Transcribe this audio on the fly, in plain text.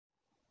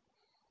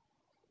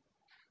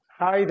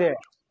Hi there,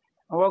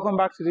 and welcome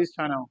back to this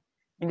channel.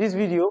 In this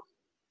video,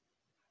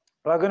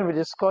 we're going to be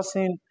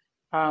discussing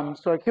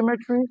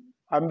stoichiometry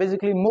and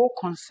basically mole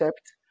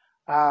concept,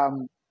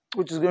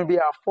 which is going to be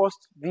our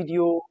first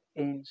video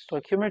in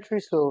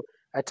stoichiometry. So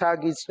I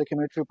tag it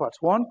stoichiometry part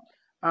 1.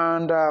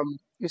 And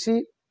you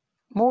see,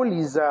 mole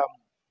is a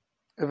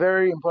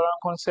very important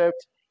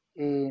concept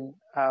in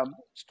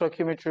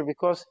stoichiometry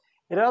because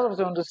it allows us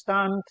to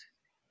understand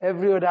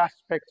every other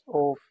aspect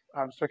of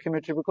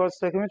stoichiometry, because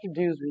stoichiometry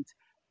deals with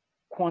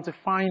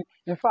quantifying.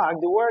 In fact,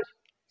 the word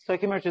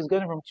stoichiometry is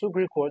getting from two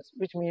Greek words,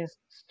 which means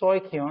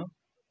stoichion,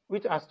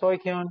 which are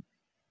stoichion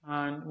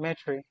and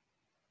metry.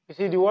 You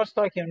see, the word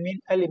stoichion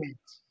means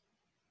element,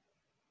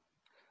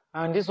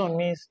 and this one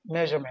means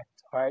measurement,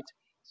 right?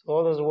 So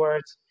all those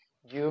words,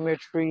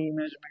 geometry,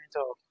 measurement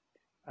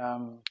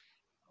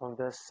of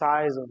the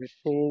size of the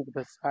shape,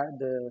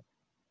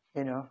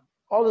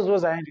 all those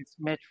words are in its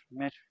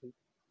metry,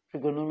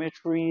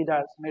 trigonometry,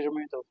 that's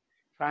measurement of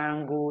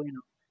triangle,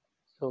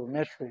 so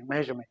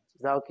measurement.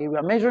 Is that okay? We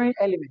are measuring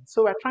elements.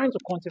 So we're trying to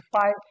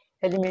quantify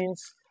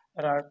elements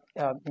that are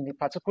in a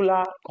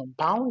particular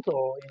compound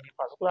or in a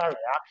particular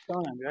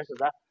reaction and the rest of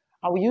that.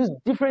 And we use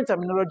different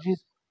terminologies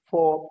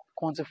for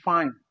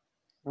quantifying.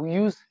 We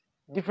use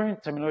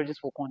different terminologies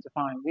for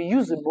quantifying. We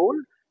use the mole,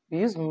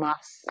 we use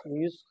mass, we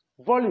use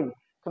volume,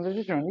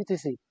 concentration,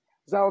 etc.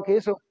 Is that okay?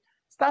 So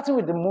starting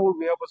with the mole,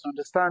 we help us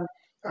understand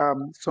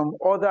some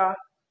other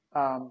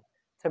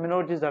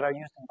terminologies that are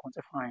used in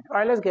quantifying. All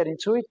right, let's get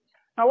into it.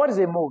 Now, what is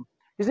a mole?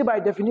 You see, by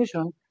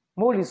definition,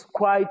 mole is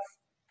quite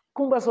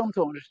cumbersome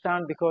to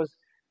understand because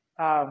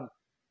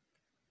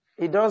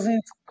it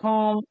doesn't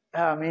come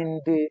in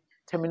the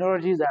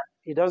terminology that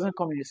it doesn't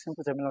come in a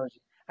simple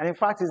terminology. And in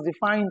fact, it's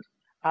defined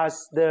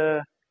as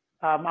the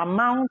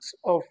amount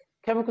of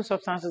chemical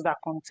substances that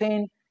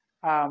contain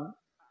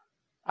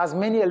as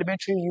many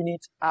elementary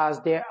units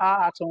as there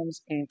are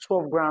atoms in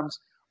 12 grams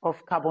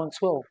of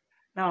carbon-12.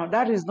 Now,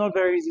 that is not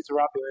very easy to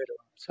wrap your head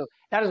around. So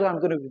that is why I'm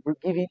going to be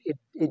giving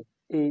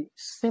a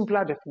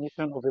simpler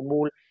definition of a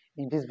mole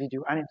in this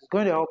video, and it's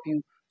going to help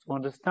you to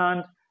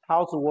understand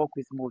how to work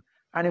with mole.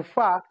 And in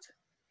fact,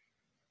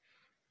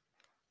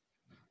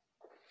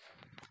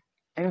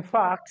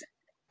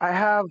 I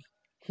have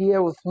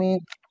here with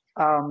me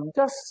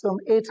just some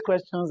 8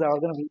 questions that we're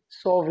going to be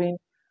solving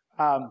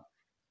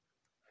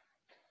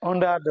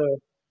under the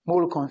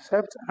mole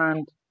concept,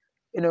 and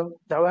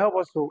that will help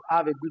us to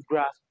have a good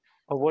grasp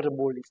of what a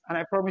mole is. And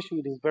I promise you,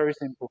 it is very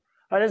simple.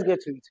 Let's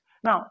get to it.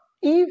 Now,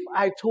 if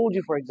I told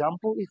you, for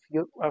example, if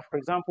you,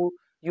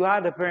 you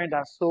had a parent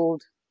that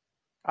sold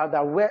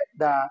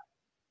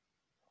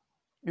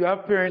you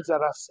have parents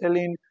that are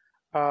selling,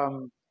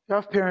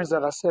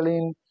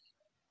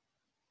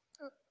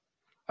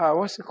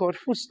 what's it called,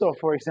 food stuff,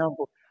 for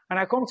example, and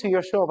I come to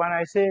your shop and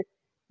I say,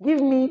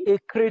 give me a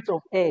crate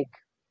of egg.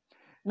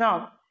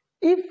 Now,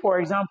 if, for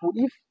example,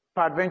 if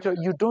peradventure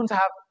you don't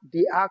have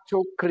the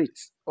actual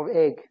crate of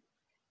egg,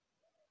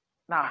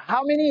 now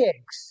how many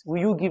eggs will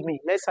you give me?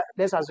 Let's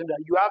assume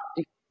that you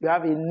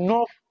have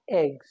enough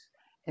eggs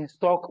in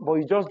stock, but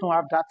you just don't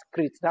have that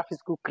crate, that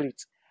physical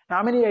crate. Now,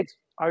 how many eggs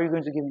are you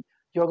going to give me?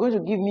 You're going to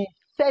give me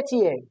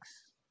 30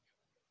 eggs.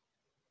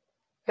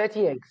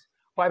 30 eggs.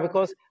 Why?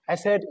 Because I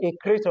said a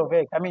crate of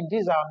eggs. I mean,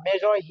 these are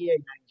measured here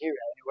in Nigeria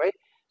anyway.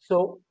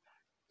 So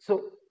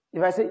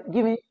if I say,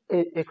 give me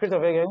a crate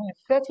of eggs, I mean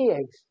 30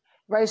 eggs.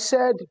 If I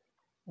said,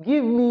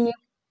 give me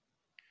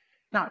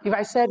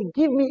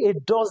a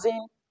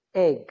dozen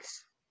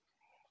eggs.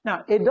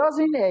 Now, a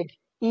dozen egg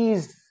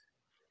is,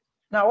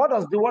 now what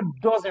does the word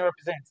dozen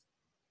represent?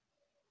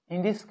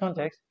 In this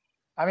context,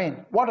 I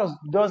mean, what does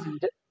dozen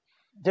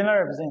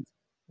generally represent?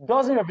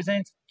 Dozen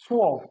represents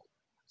 12.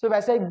 So if I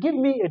say, give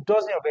me a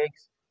dozen of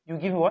eggs, you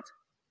give me what?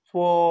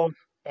 12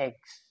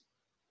 eggs.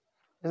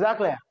 Is that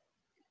clear?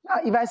 Now,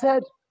 if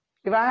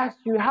I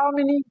asked you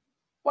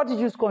what did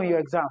you score in your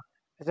exam?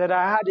 I said,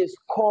 I had a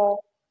score,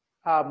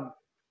 I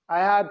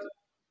had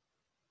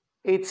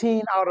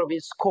 18 out of a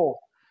score.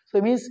 So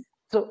it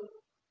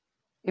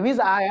means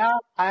I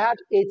had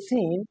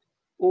 18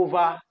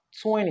 over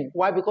 20.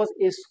 Why? Because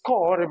a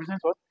score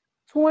represents what?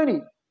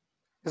 20.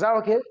 Is that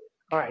okay?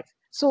 All right.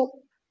 So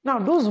now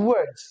those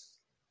words,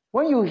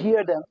 when you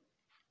hear them,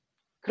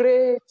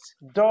 crate,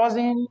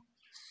 dozen,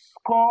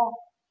 score,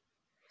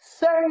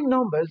 certain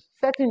numbers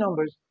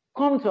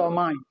come to our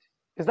mind.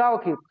 Is that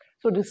okay?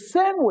 So the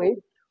same way,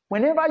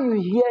 whenever you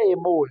hear a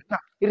mole, now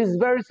it is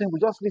very simple,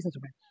 just listen to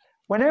me.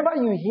 Whenever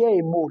you hear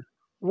a mole,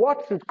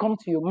 what should come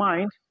to your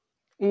mind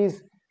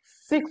is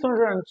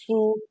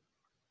 602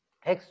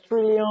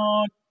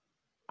 hextrillion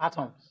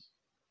atoms.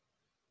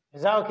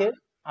 Is that okay?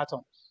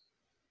 Atoms.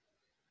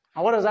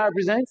 And what does that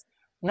represent?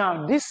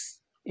 Now, this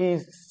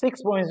is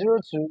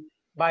 6.02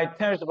 by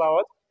 10 to the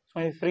power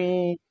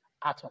 23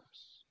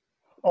 atoms,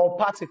 or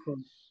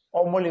particles,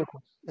 or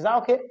molecules. Is that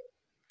okay?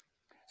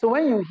 So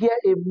when you hear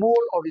a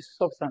mole of a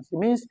substance, it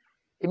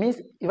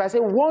means if I say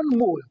 1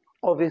 mole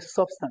of a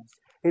substance,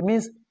 it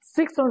means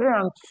 6.02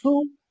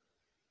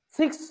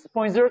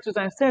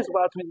 times 10 to the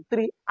power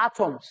 23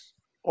 atoms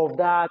of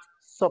that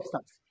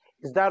substance.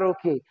 Is that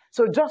okay?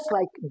 So just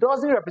like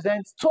dozen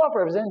represents 12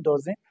 represents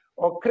dozen,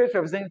 or crate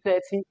represents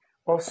 30,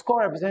 or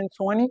score represents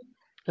 20,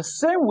 the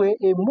same way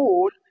a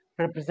mole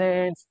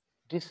represents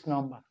this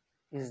number.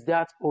 Is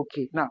that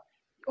okay? Now,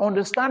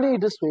 understanding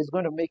it this way is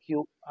going to make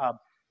you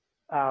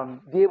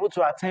be able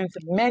to attempt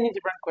many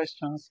different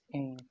questions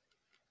in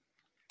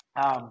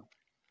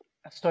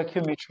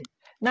stoichiometry.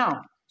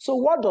 Now, so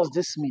what does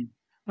this mean?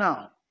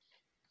 Now,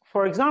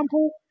 for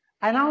example,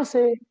 I now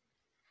say,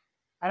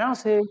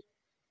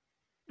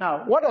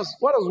 now what does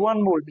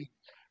 1 mole mean?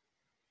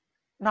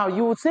 Now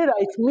you would say that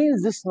it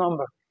means this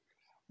number,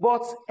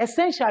 but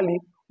essentially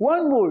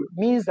 1 mole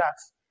means that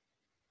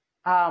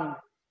a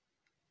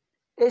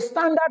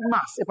standard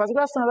mass, a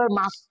particular standard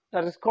mass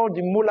that is called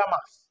the molar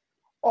mass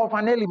of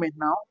an element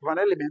now, of an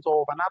element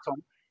or of an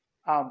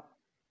atom,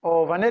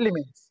 of an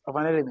element. A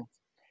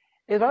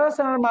particular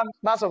standard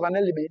mass of an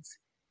element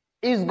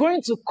is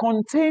going to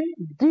contain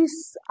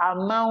this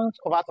amount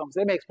of atoms.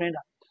 Let me explain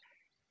that.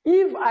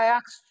 If I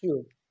asked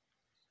you,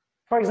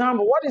 for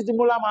example, what is the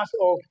molar mass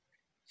of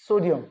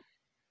sodium?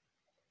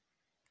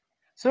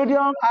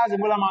 Sodium has a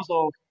molar mass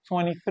of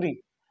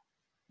 23.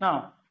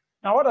 Now,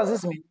 what does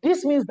this mean?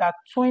 This means that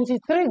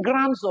 23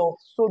 grams of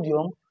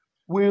sodium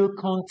will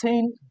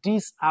contain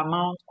this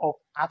amount of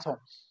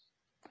atoms.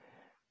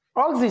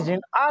 Oxygen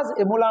has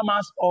a molar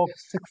mass of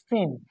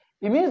 16.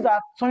 It means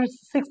that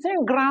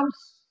 16 grams,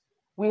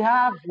 we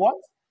have what?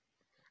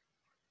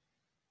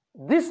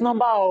 This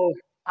number of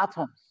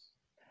atoms.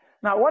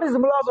 Now, what is the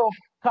molar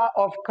mass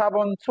of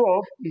carbon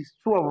 12? Is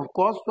 12, of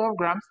course, 12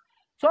 grams.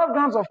 12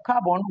 grams of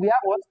carbon, we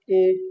have what?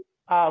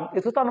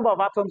 A total number of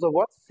atoms of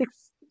what?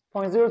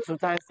 6.02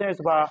 times 10 to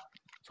the power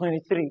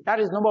 23. That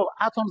is the number of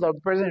atoms that are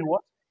present in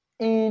what?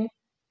 In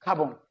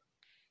carbon.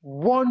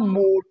 1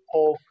 mole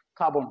of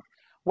carbon.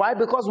 Why?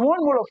 Because 1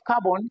 mole of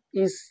carbon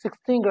is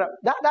 16 grams.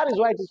 That is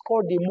why it is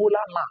called the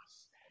molar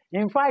mass.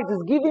 In fact, it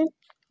is given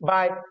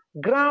by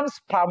grams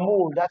per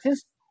mole. That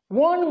is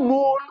 1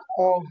 mole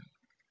of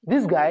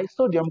this guy,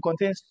 sodium,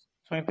 contains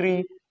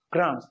 23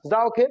 grams. Is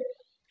that okay?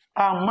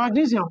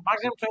 Magnesium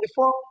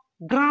 24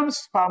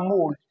 grams per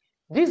mole.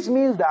 This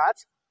means that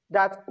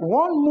 1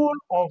 mole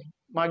of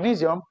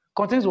magnesium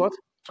contains what?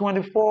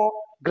 24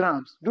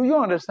 grams. Do you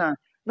understand?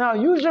 Now,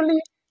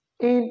 usually,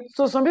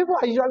 so some people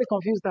are usually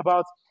confused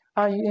about,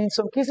 in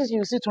some cases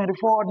you see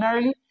 24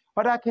 ordinarily,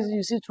 other cases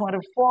you see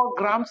 24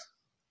 grams,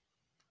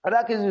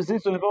 other cases you see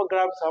 24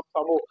 grams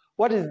per mole.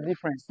 What is the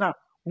difference? Now,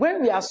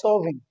 when we are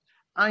solving,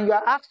 and you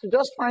are asked to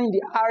just find the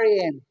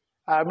RAM,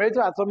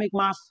 relative atomic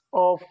mass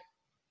of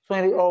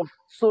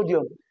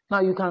sodium. Now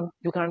you can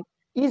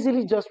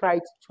easily just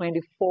write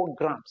 24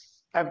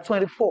 grams,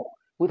 24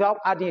 without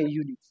adding a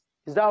unit.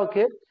 Is that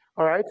okay?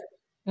 All right.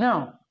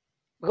 Now,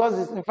 because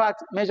it's in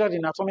fact measured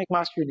in atomic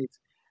mass units.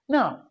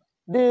 Now,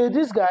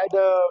 this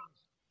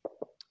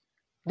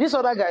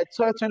other guy,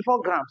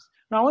 24 grams.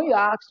 Now, when you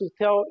are asked to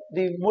tell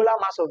the molar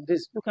mass of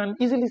this, you can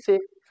easily say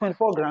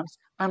 24 grams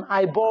and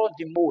eyeball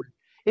the mole.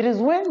 It is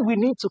when we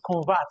need to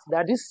convert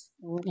that these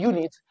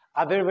units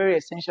are very, very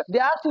essential. They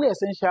are actually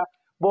essential,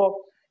 but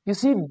you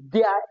see,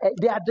 they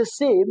are the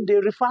same. They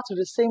refer to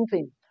the same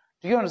thing.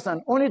 Do you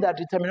understand? Only that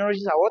the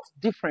terminologies are what?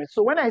 Different.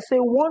 So when I say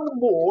 1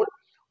 mole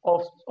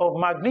of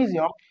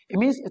magnesium, it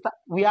means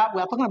we are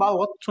talking about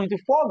what?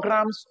 24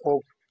 grams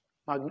of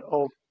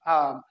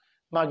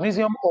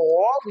magnesium,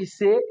 or we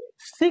say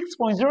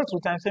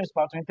 6.02 times 10 to the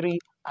power 23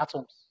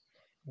 atoms.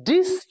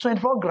 This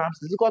 24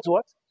 grams is equal to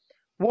what?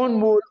 1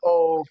 mole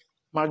of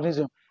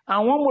magnesium.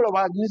 And 1 mole of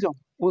magnesium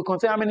will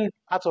contain how many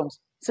atoms?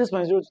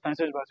 6.02 times 10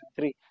 to the power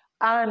 23.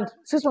 And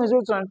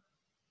 6.02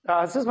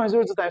 times 10 to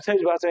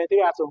the power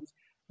 23 atoms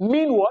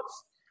mean what?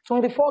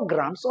 24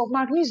 grams of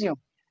magnesium.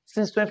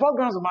 Since 24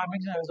 grams of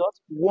magnesium is what?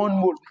 1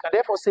 mole. We can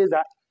therefore say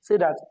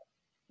that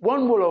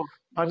 1 mole of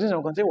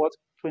magnesium contains what?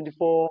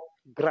 24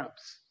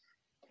 grams.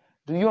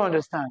 Do you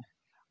understand?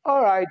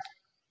 All right.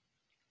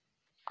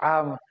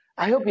 I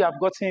hope you have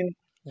gotten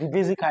the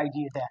basic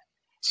idea there.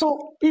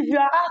 So if you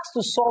are asked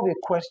to solve a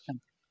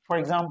question, for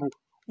example,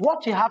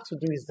 what you have to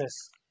do is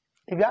this.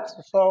 If you have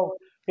to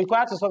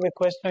required to solve a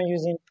question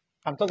using,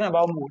 I'm talking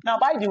about mole. Now,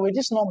 by the way,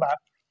 this number,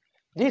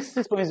 this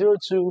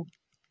 6.02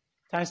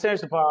 times 10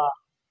 to the power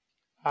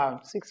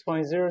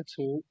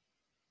 6.02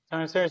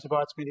 times 10 to the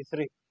power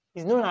 23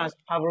 is known as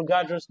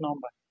Avogadro's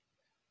number.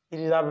 It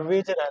is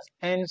abbreviated as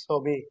N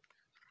sub A.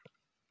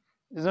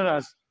 It's known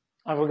as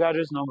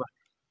Avogadro's number.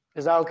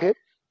 Is that okay?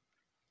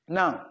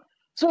 Now,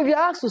 so if you're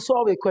asked to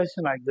solve a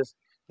question like this,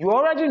 you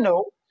already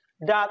know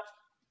that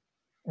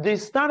the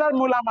standard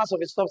molar mass of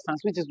a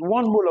substance, which is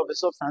 1 mole of a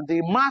substance,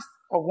 the mass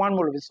of 1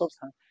 mole of a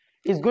substance,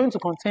 is going to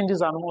contain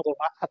this amount of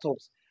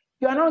atoms.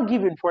 You are not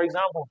given, for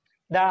example,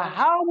 that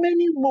how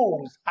many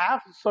moles, I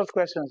have such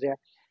questions here,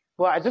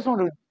 but I just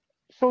want to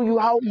show you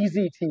how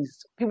easy it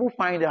is. People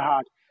find it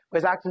hard, but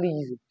it's actually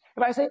easy.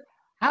 If I say,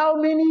 how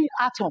many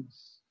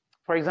atoms,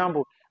 for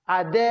example,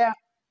 are there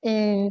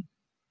in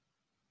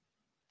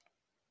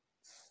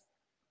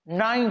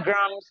 9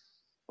 grams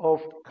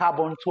of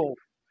carbon 12,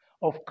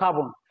 of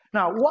carbon?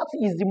 Now, what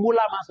is the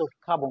molar mass of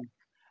carbon?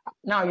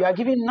 Now you are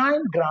given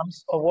 9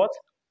 grams of what?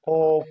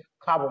 Of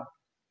carbon.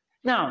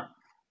 Now,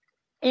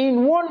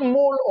 in 1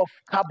 mole of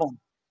carbon,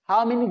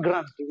 how many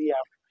grams do we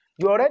have?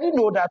 You already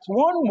know that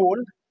 1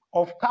 mole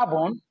of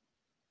carbon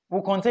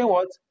will contain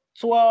what?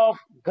 12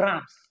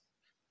 grams.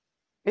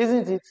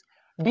 Isn't it?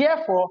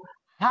 Therefore,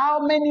 how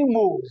many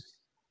moles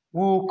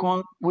will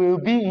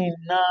be in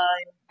 9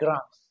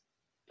 grams?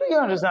 Do you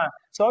understand?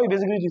 So all you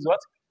basically do is what?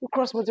 You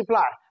cross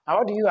multiply. Now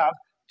what do you have?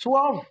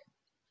 12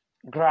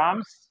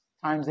 grams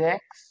times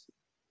x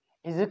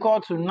is equal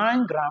to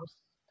 9 grams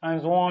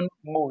times 1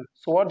 mole.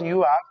 So what do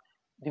you have?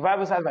 Divide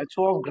both sides by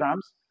 12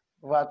 grams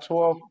over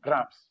 12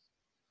 grams.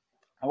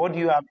 And what do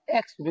you have?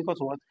 X will be equal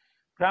to what?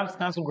 Grams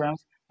cancel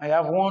grams. I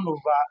have 3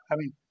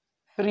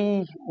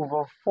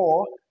 over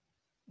 4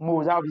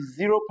 moles. That will be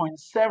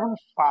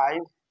 0.75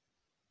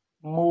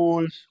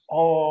 moles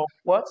of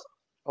what?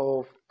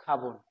 Of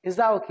carbon. Is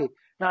that okay?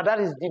 Now that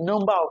is the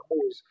number of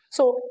moles.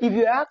 So if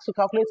you ask to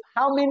calculate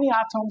how many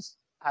atoms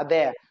are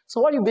there,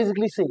 so what you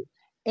basically say,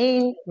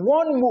 in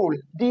 1 mole,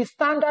 the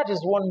standard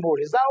is 1 mole.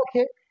 Is that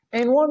okay?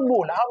 In 1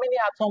 mole, how many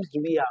atoms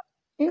do we have?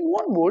 In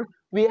 1 mole,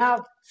 we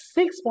have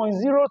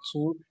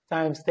 6.02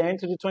 times 10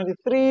 to the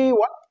 23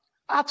 what?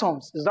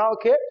 Atoms. Is that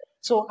okay?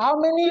 So how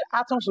many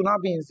atoms will now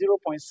be in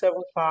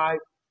 0.75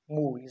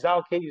 mole? Is that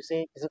okay? You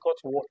say is equal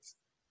to what?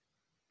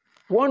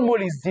 1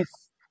 mole is this.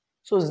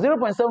 So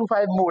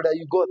 0.75 mole that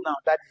you got now,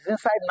 that is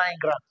inside 9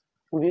 grams,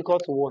 will be equal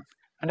to what?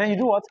 And then you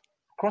do what?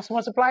 Cross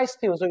multiply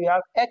still. So you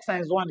have x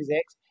times 1 is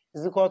x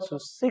is equal to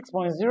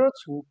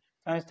 6.02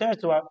 times 10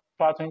 to the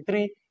power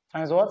 23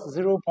 times what?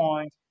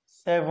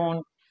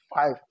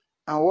 0.75.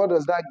 And what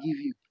does that give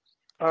you?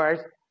 All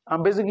right.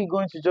 I'm basically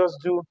going to just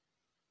do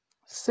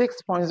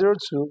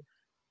 6.02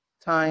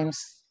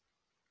 times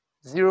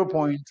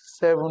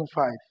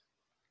 0.75.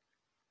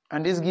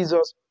 And this gives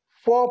us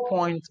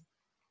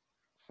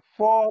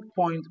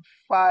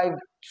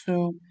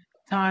 4.52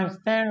 times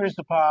 10 raised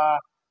to the power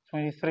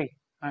 23.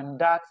 And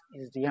that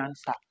is the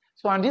answer.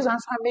 So, and this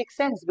answer makes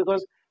sense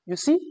because you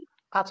see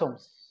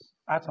atoms.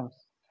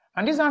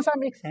 And this answer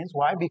makes sense.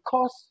 Why?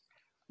 Because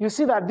you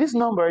see that this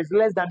number is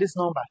less than this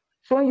number,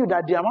 showing you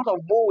that the amount of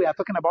mole we are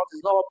talking about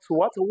is not up to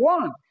what?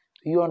 1.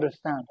 Do you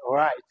understand? All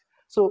right.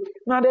 So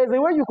now there's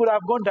a way you could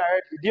have gone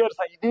directly. Do you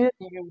understand?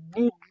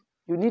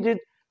 You needed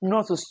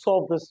not to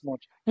solve this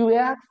much. You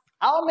ask,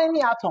 how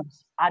many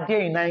atoms are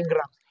there in 9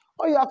 grams?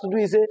 All you have to do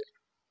is say,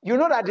 you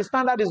know that the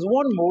standard is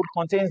 1 mole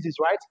contains this,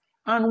 right?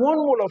 And 1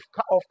 mole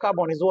of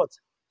carbon is what?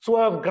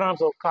 12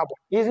 grams of carbon,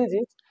 isn't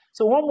it?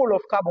 So 1 mole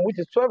of carbon, which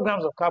is 12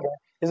 grams of carbon,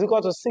 is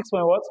equal to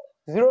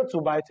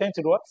 6.02 by 10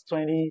 to the what?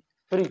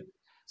 23.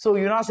 So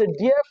you now say,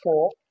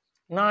 therefore,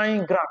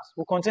 9 grams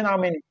will contain how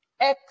many?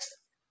 X.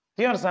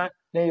 Do you understand?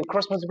 Then you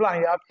cross multiply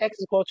and you have x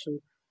equal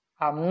to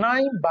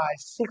 9 by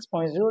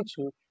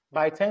 6.02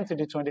 by 10 to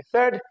the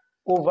 23rd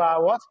over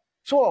what?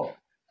 12.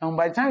 And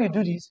by the time you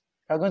do this,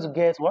 you're going to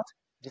get what?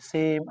 The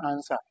same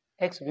answer.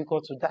 X will be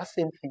equal to that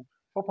same thing.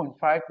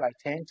 4.5 by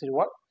 10 to the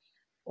what?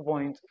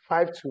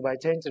 4.52 by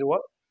 10 to the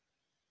what?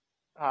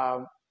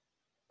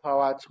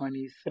 Power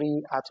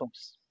 23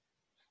 atoms.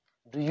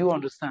 Do you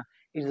understand?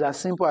 It is as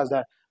simple as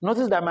that.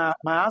 Notice that my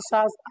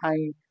answers are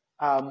in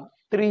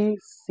 3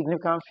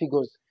 significant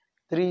figures.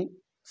 3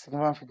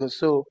 significant figures.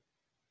 So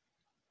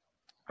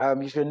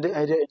you should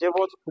endeavor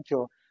to put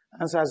your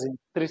answers in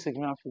 3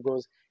 significant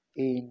figures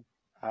in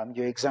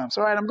your exams.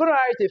 All right, I'm going to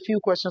write a few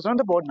questions on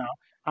the board now,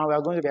 and we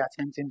are going to be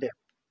attempting them.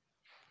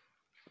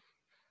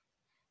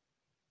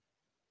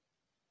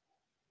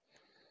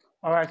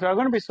 All right, so we're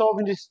going to be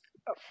solving these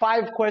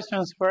 5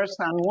 questions first,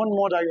 and one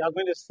more that you are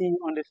going to see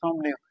on the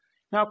thumbnail.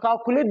 Now,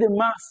 calculate the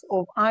mass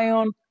of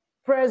iron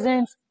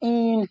present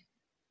in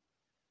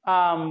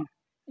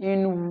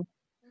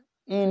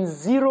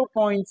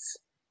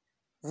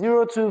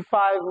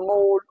 0.025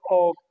 mole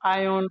of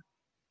iron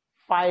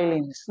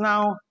filings.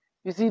 Now,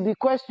 you see, the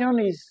question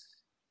is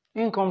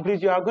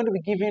incomplete. You are going to be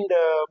given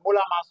the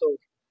molar mass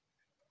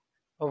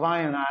of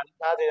iron, and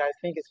that is, I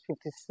think, it's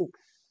 56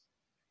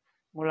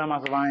 molar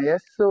mass of iron.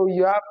 Yes. So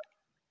you are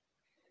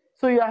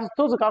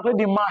supposed to calculate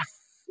the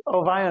mass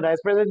of iron that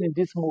is present in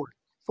this mole.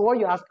 So what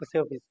you ask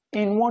yourself is,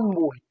 in 1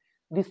 mole,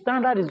 the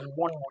standard is 1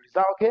 mole. Is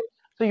that okay?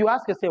 So you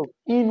ask yourself,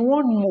 in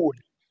 1 mole,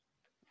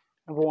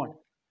 number 1,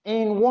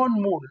 in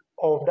 1 mole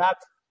of that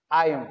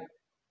iron,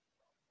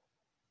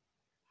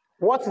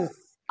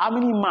 how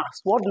many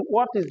mass? What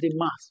is the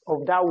mass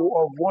of 1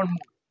 mole?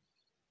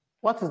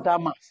 What is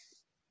that mass?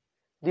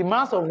 The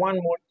mass of 1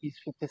 mole is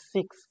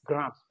 56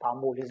 grams per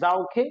mole. Is that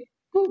okay?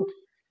 Good.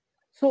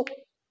 So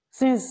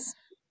since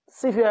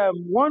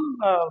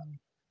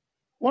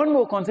one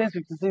mole contains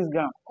 56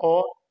 grams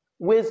or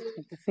weighs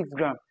 56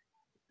 grams,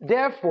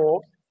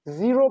 therefore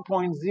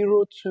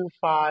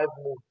 0.025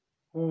 mole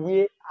will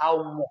weigh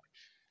how much?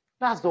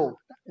 That's all.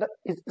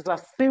 It's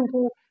as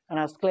simple and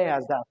as clear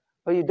as that.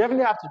 But you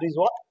definitely have to do is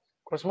what?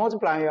 Cross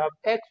multiply, and you have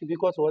x will be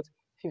equal to what?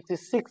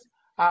 56.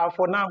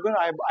 For now, I'm going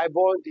to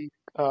eyeball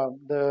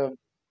the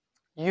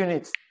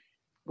units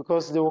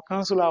because they will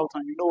cancel out,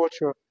 and you know what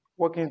you're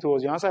working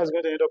towards. Your answer is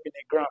going to end up in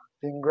a gram.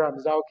 In grams,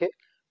 is that okay?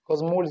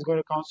 because mole is going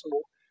to cancel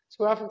mole.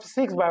 So we have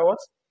 56 by what?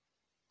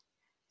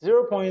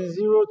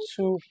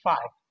 0.025,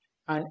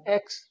 and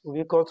x will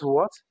be equal to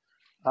what?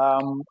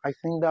 I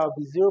think that will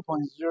be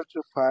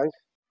 0.025.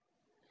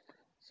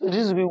 So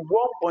this will be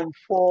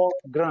 1.4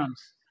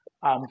 grams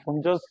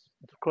from just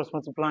cross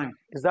multiplying.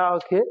 Is that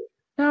okay?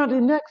 Now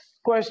the next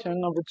question,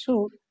 number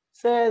 2,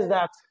 says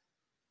that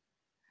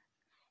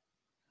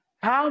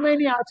how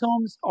many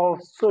atoms of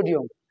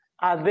sodium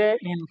are there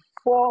in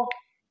 4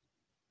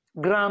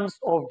 grams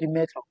of the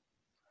metal?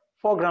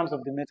 4 grams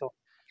of the metal.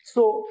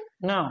 So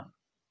now,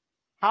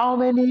 how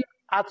many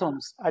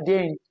atoms are there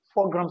in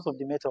 4 grams of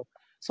the metal?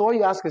 So what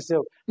you ask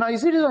yourself, now you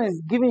see this one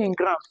is given in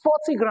grams,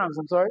 40 grams,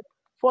 I'm sorry,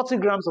 40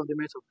 grams of the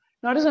metal.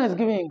 Now this one is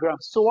given in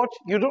grams. So what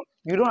you don't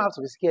have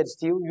to be scared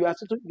still. You are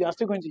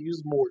still going to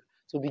use mole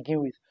to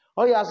begin with.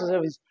 All you ask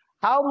yourself is,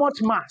 how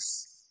much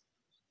mass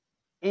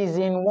is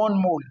in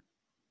 1 mole?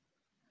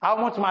 How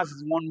much mass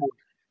is 1 mole?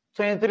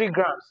 23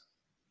 grams,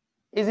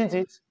 isn't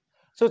it?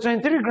 So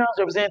 23 grams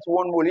represents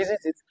 1 mole,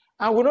 isn't it?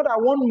 And we know that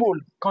 1 mole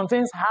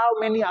contains how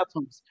many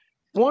atoms?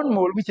 1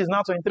 mole, which is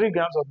now 23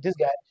 grams of this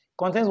guy,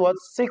 contains what?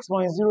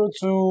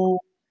 6.02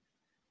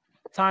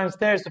 times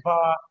 10 to the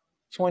power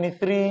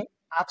 23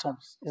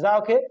 atoms. Is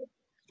that okay?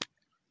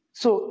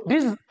 So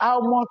this is how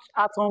much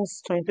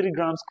atoms 23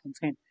 grams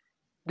contain.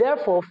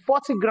 Therefore,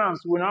 40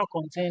 grams will now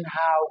contain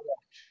how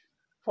much?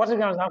 40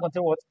 grams now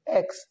contain what?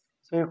 X.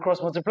 So you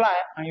cross multiply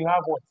and you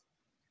have what?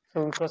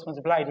 So we cross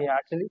multiply here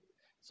actually.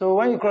 So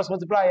when you cross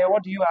multiply here,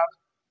 what do you have?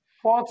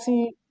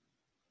 40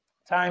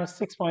 times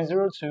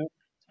 6.02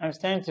 times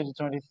 10 to the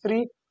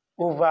 23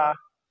 over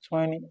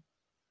 20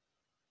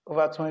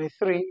 over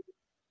 23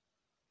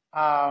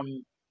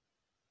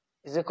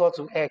 is equal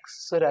to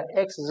x. So that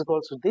x is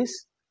equal to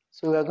this.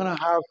 So we are going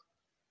to have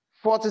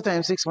 40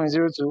 times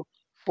 6.02,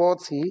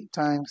 40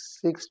 times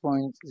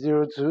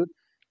 6.02,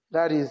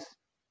 that is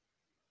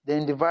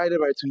then divided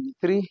by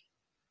 23,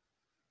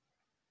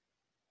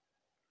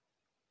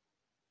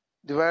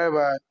 divided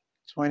by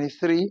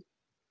 23,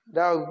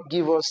 that will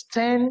give us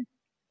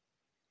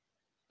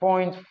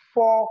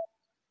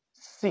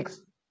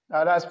 10.46.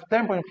 Now that's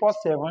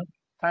 10.47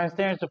 times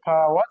 10 to the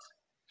power what?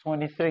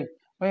 23.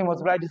 When you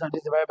multiply this and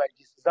this divided by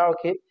this, is that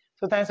okay?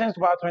 So times 10 to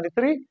the power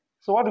 23.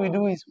 So what we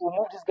do is we'll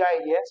move this guy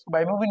here. So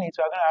by moving it,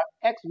 we're going to have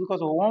x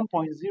equals to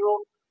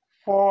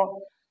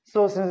 1.04.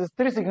 So since it's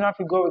 3 signal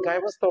figure, we can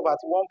even stop at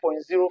 1.05.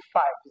 Is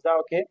that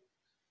okay?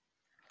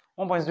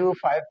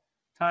 1.05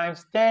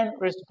 times 10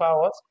 raised to the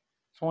power what?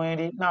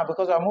 20. Now,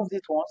 because I moved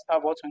it once, I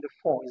have what?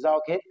 24. Is that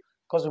okay?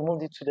 Because we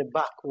moved it to the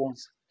back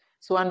once.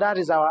 So, and that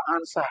is our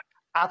answer.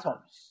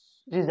 Atoms.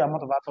 This is the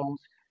amount of atoms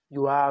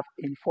you have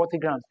in 40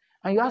 grams.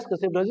 And you ask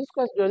yourself, does this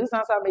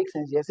answer make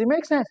sense? Yes, it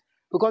makes sense.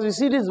 Because you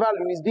see this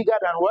value is bigger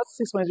than what?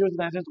 6.0 times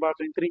 10 to the power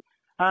 23.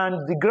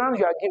 And the grams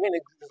you are given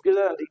is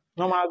greater than the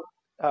normal,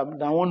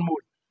 than 1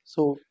 mole.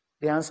 So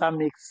the answer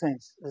makes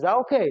sense. Is that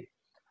okay?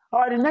 All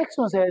right, the next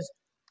one says,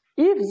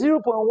 if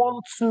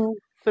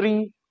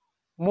 0.123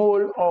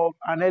 mole of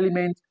an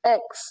element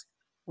X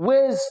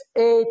weighs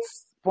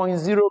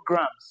 8.0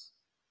 grams,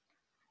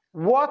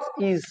 what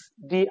is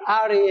the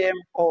RAM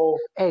of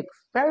X?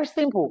 Very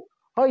simple.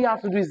 All you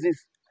have to do is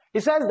this.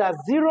 It says that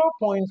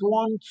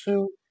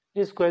 0.12,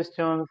 this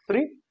question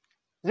 3,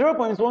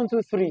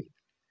 0.123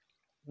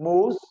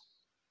 moles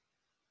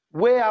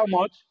weigh how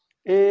much?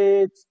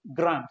 8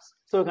 grams.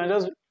 So you can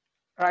just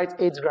write 8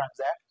 grams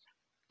there.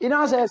 It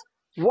now says,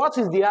 what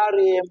is the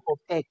RAM of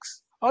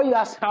X? All you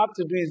have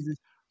to do is this.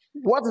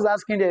 What is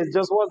asking there is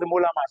just what's the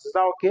molar mass. Is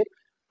that okay?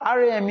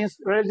 RAM means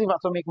relative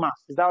atomic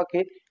mass. Is that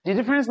okay? The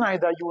difference now is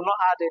that you will not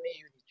add any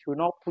unit. You will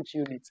not put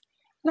units.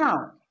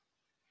 Now,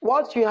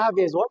 what you have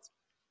is what?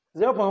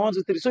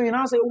 0.123. So you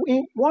now say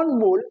 1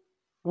 mole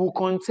will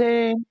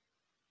contain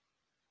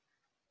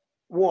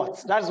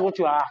what? That is what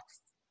you are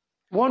asked.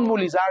 1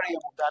 mole is RAM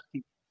of that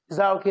thing. Is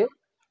that okay?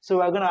 So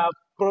we're going to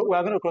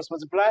cross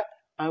multiply,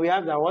 and we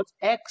have that what?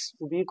 X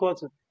will be equal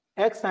to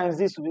x times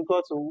this will be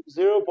equal to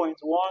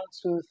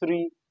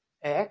 0.123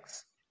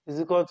 x is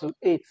equal to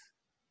 8.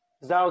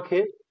 Is that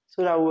okay?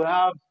 So that we'll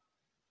have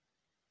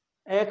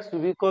x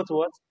will be equal to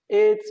what?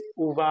 8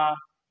 over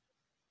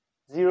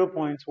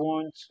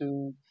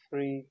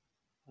 0.123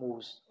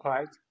 moles. All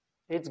right,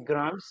 8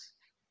 grams.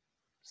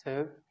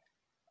 So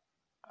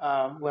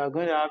we are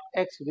going to have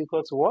x will be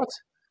equal to what?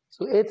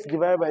 So 8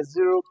 divided by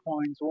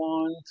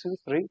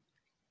 0.123.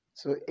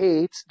 So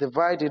 8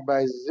 divided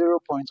by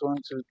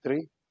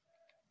 0.123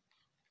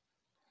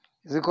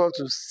 is equal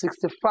to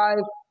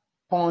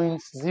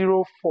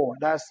 65.04.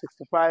 That's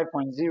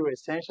 65.0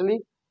 essentially.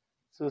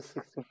 So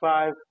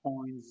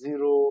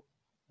 65.0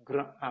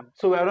 gram.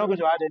 So we are not going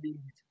to add any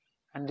unit.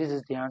 And this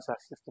is the answer,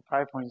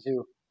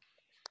 65.0.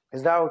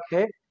 Is that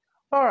okay?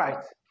 All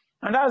right.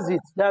 And that's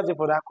it. That's it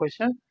for that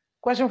question.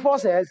 Question 4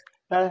 says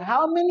that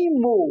how many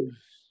moles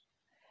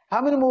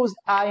are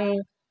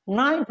in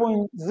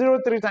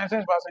 9.03 times 10 to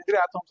the power 23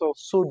 atoms of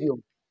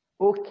sodium?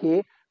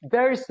 Okay,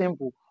 very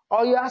simple.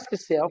 All you ask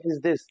yourself is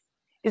this.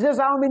 It says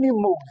how many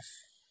moles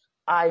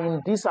are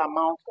in this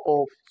amount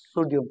of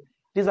sodium,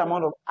 this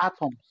amount of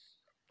atoms.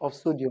 of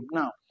sodium.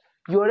 Now,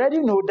 you already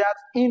know that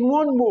in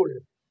 1 mole,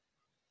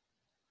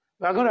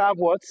 we are going to have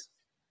what?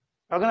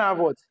 We are going to have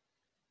what?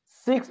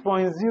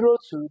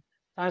 6.02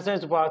 times 10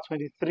 to the power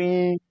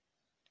 23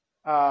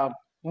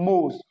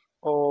 moles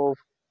of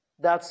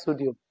that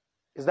sodium.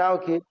 Is that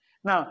okay?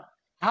 Now,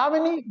 how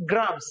many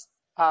grams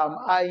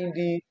are in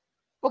the...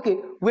 Okay,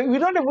 we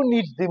don't even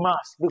need the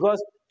mass,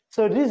 because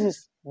so this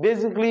is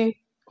basically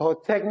or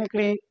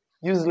technically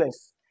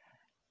useless,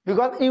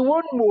 because in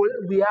 1 mole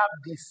we have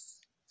this.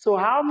 So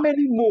how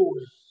many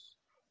moles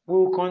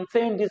will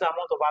contain this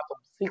amount of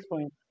atoms?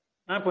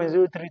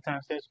 9.03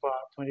 times 10 to the power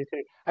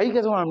 23. Are you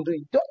getting what I'm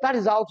doing? That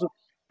is how to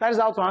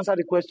answer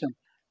the question.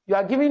 You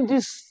are giving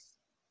this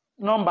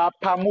number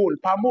per mole.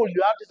 Per mole,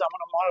 you have this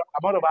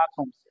amount of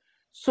atoms.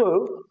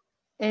 So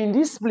in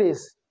this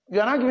place, you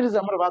are not giving this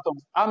amount of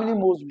atoms. How many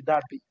moles would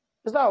that be?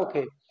 Is that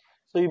okay?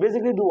 So you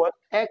basically do what?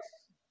 X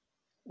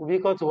will be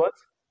equal to what?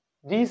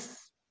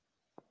 This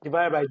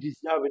divided by this.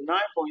 That will be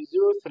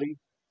 9.03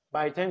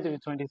 by 10 to the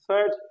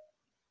 23rd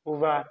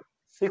over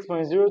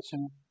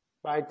 6.02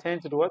 by 10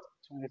 to the what?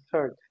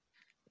 23rd.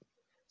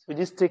 So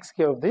this takes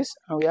care of this.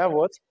 And we have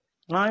what?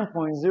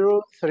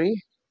 9.03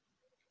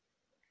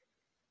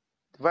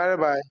 divided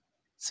by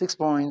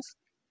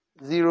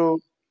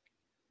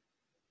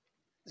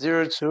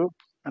 6.002,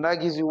 and that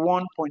gives you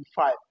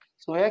 1.5.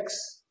 So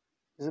X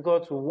is equal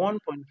to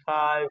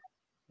 1.5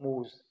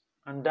 moles,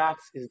 and that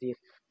is the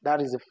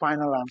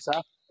final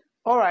answer.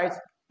 All right,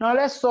 now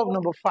let's solve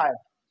number 5,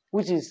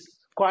 which is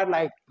quite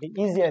like the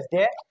easiest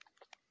there,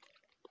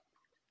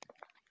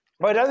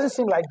 but it doesn't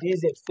seem like the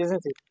easiest,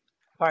 isn't it?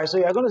 All right, so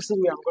you're going to see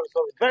where I'm going to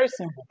solve it. Very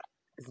simple.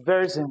 It's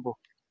very simple.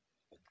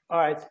 All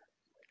right.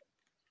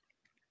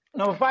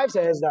 Number 5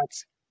 says that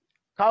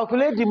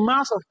calculate the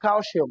mass of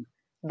calcium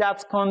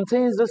that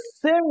contains the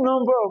same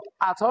number of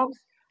atoms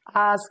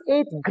as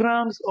 8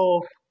 grams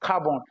of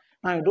carbon.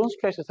 Now, you don't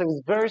stress yourself.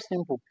 It's very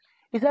simple.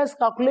 It says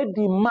calculate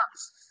the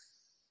mass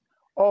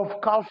of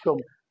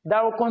calcium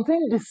that will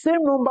contain the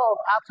same number of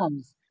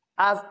atoms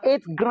as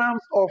 8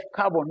 grams of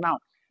carbon. Now,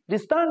 the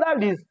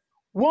standard is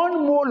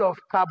 1 mole of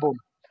carbon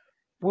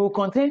will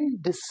contain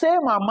the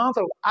same amount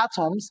of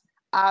atoms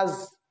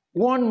as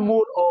 1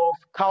 mole of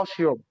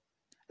calcium.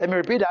 Let me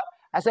repeat that.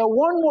 I said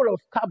 1 mole of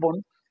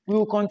carbon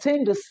will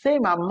contain the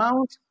same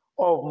amount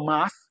of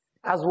mass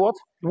as what?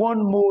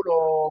 1 mole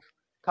of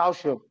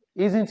calcium,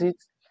 isn't it?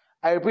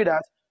 I repeat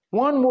that.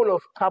 1 mole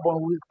of carbon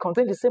will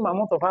contain the same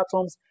amount of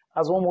atoms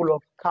as 1 mole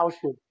of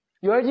calcium.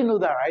 You already know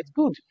that, right?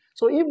 Good.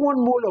 So if 1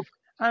 mole of...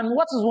 And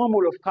what is 1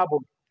 mole of carbon?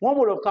 1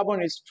 mole of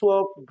carbon is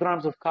 12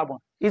 grams of carbon,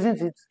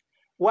 isn't it?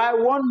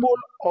 While 1 mole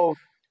of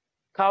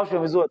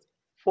calcium is what?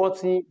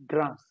 40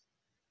 grams.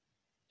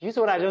 You see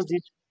what I just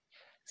did?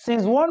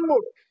 Since 1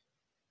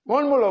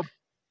 mole of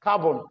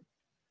carbon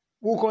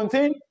will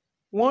contain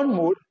 1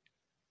 mole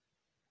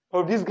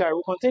of this guy,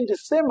 will contain the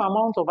same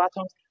amount of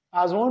atoms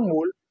as 1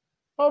 mole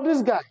of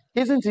this guy,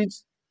 isn't it?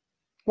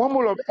 1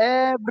 mole of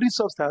every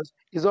substance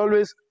is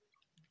always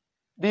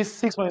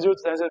this 6.0 times 10 to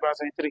the power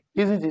 23,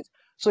 isn't it?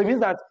 So it means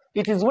that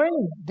it is when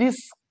this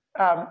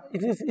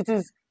it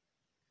is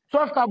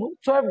 12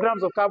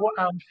 grams of carbon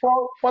and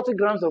 40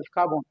 grams of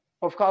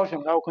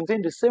calcium that will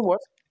contain the same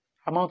what?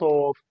 Amount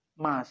of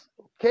mass,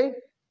 okay?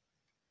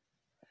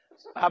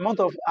 Amount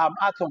of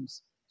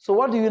atoms. So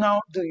what do you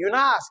now do? You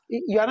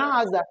are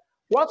now asked that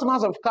what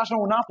mass of calcium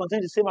will now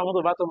contain the same amount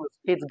of atoms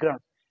as 8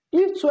 grams?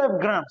 If 12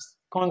 grams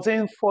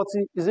contain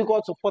 40 is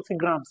equal to 40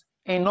 grams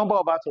in number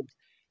of atoms,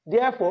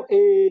 therefore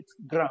 8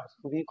 grams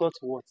will be equal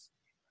to what?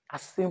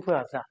 As simple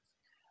as that.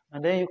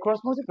 And then you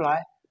cross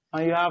multiply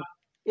and you have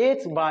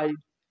 8 by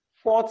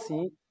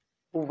 40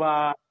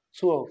 over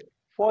 12.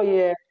 4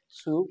 here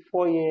 2,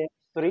 4 here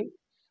 3.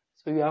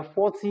 So you have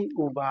 40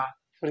 over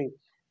 3.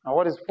 Now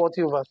what is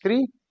 40 over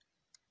 3?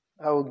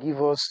 That will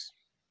give us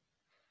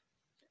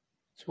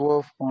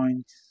 12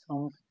 point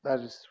something. That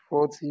is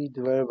 40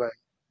 divided by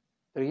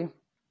 3.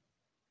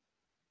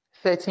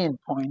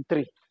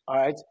 13.3.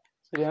 Alright. So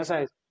the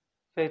answer is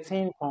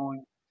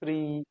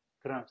 13.3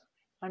 grams.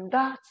 And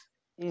that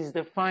is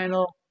the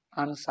final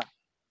answer.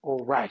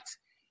 Alright.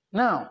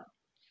 Now,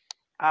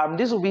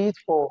 this will be it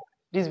for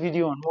this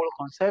video on mole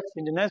concepts.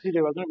 In the next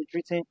video, we're going to be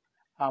treating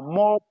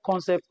more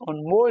concepts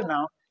on mole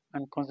now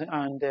and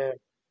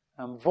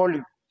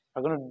volume.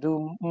 We're going to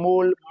do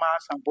mole,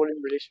 mass, and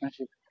volume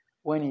relationship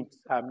when it's,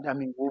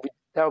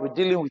 we'll be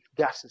dealing with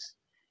gases.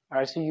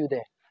 I'll see you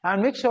there.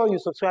 And make sure you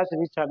subscribe to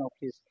this channel,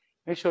 please.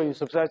 Make sure you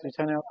subscribe to the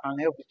channel and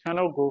help the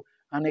channel grow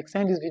and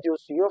extend these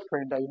videos to your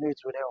friend that you know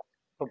it will help.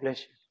 God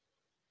bless you.